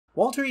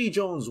Walter E.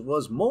 Jones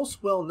was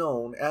most well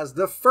known as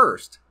the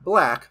first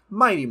black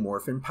Mighty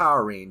Morphin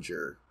Power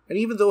Ranger. And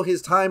even though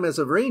his time as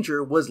a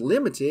Ranger was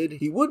limited,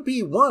 he would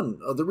be one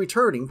of the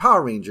returning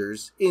Power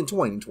Rangers in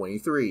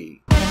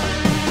 2023.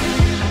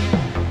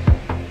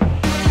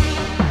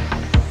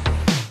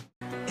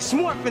 It's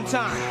morphin'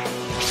 time!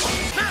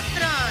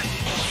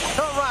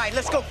 Alright,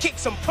 let's go kick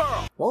some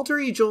pearl! Walter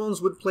E.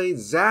 Jones would play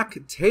Zack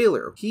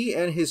Taylor. He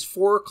and his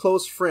 4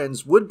 close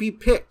friends would be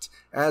picked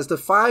as the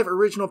 5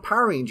 original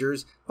Power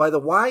Rangers by the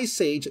wise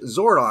sage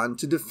Zordon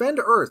to defend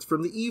Earth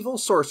from the evil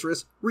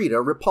sorceress Rita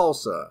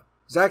Repulsa.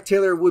 Zack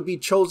Taylor would be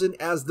chosen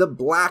as the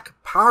Black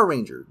Power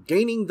Ranger,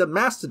 gaining the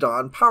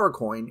Mastodon Power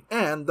Coin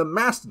and the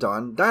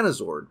Mastodon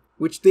Dinozord,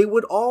 which they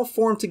would all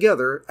form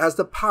together as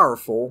the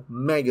powerful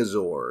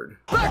Megazord.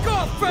 Back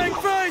off, Fang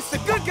Face! The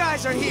good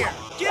guys are here!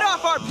 Get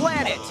off our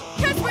planet!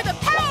 Cause we're the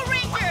Power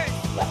Rangers!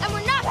 And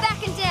we're not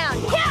backing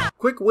down! Yeah!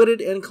 Quick-witted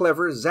and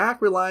clever,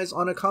 Zack relies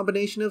on a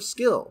combination of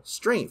skill,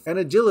 strength, and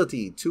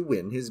agility to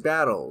win his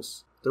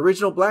battles. The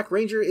original Black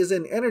Ranger is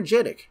an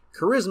energetic,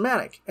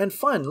 charismatic, and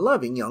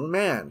fun-loving young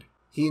man.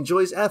 He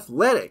enjoys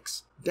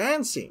athletics,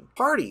 dancing,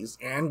 parties,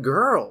 and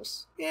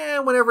girls.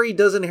 And whenever he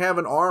doesn't have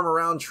an arm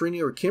around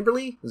Trini or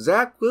Kimberly,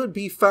 Zack would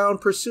be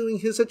found pursuing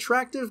his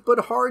attractive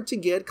but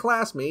hard-to-get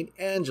classmate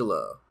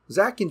Angela.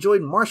 Zack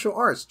enjoyed martial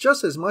arts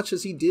just as much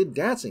as he did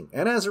dancing,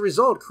 and as a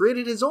result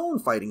created his own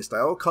fighting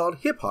style called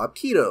Hip Hop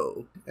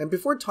Kido. And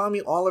before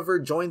Tommy Oliver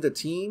joined the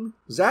team,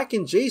 Zack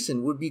and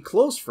Jason would be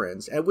close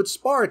friends and would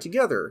spar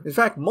together. In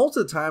fact, most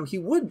of the time he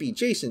would be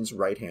Jason's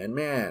right-hand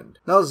man.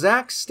 Now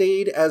Zack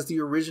stayed as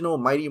the original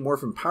Mighty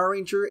Morphin Power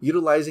Ranger,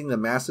 utilizing the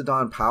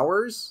Mastodon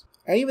powers.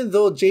 And even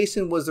though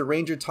Jason was the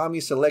Ranger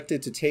Tommy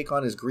selected to take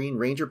on his Green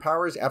Ranger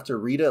powers after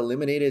Rita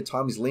eliminated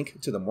Tommy's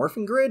link to the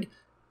Morphin Grid,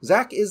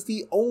 Zack is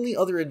the only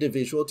other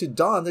individual to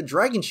don the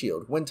Dragon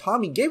Shield when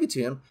Tommy gave it to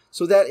him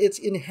so that its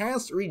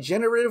enhanced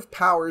regenerative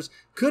powers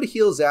could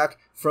heal Zack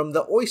from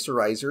the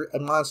Oysterizer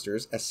and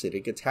monster's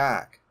acidic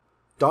attack.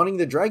 Donning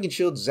the Dragon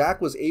Shield,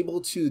 Zack was able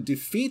to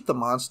defeat the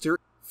monster,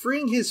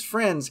 freeing his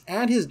friends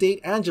and his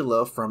date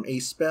Angela from a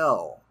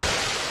spell.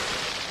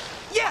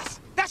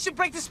 Yes! That should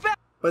break the spell!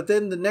 But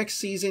then the next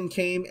season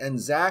came and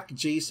Zack,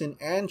 Jason,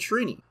 and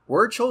Trini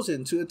were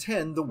chosen to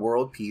attend the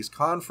World Peace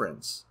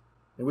Conference,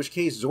 in which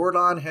case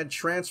Zordon had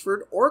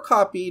transferred or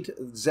copied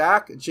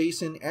Zack,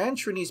 Jason, and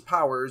Trini's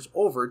powers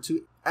over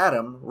to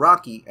Adam,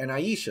 Rocky, and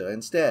Aisha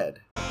instead.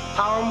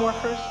 Power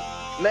Morphers?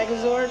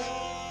 Megazords?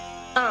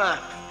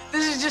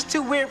 This is just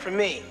too weird for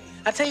me.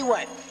 I tell you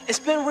what, it's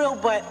been real,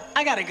 but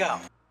I gotta go.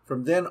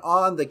 From then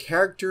on, the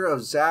character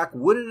of Zack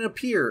wouldn't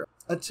appear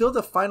until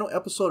the final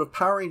episode of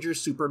Power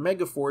Rangers Super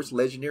Megaforce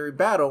Legendary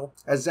Battle,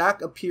 as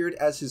Zack appeared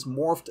as his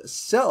morphed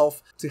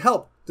self to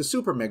help the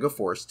Super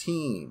Megaforce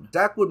team.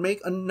 Zack would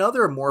make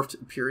another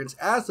morphed appearance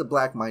as the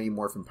Black Mighty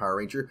Morphin Power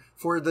Ranger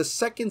for the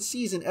second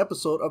season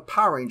episode of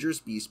Power Rangers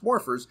Beast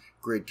Morphers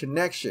Grid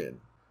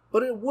Connection.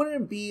 But it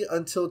wouldn't be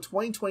until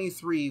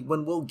 2023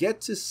 when we'll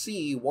get to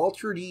see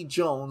Walter D.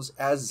 Jones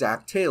as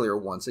Zack Taylor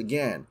once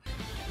again.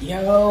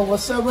 Yo,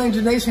 what's up,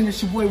 Ranger Nation?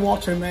 It's your boy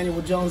Walter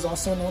Emmanuel Jones,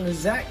 also known as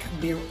Zack,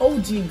 the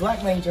OG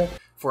Black Ranger.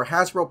 For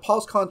Hasbro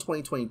PulseCon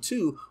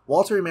 2022,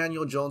 Walter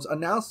Emmanuel Jones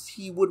announced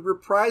he would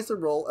reprise the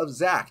role of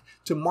Zack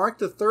to mark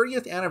the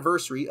 30th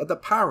anniversary of the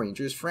Power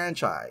Rangers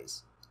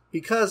franchise.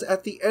 Because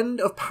at the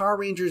end of Power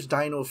Rangers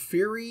Dino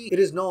Fury, it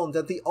is known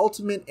that the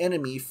ultimate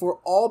enemy for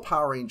all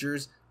Power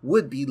Rangers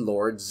would be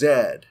Lord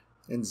Zedd.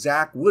 And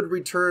Zack would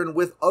return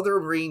with other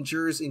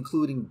Rangers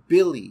including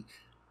Billy,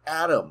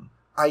 Adam,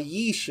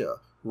 Aisha,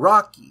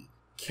 Rocky,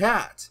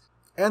 Kat,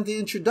 and the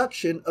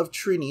introduction of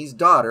Trini's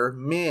daughter,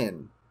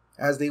 Min,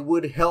 as they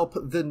would help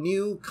the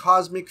new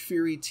Cosmic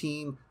Fury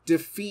team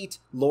defeat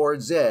Lord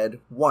Zedd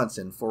once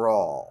and for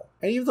all.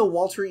 And even though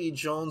Walter E.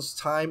 Jones'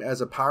 time as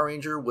a Power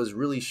Ranger was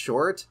really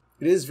short,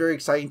 it is very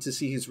exciting to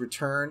see his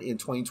return in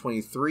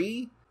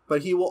 2023,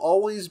 but he will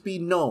always be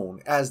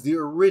known as the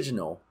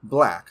original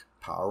Black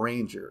Power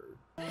Ranger.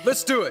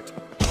 Let's do it!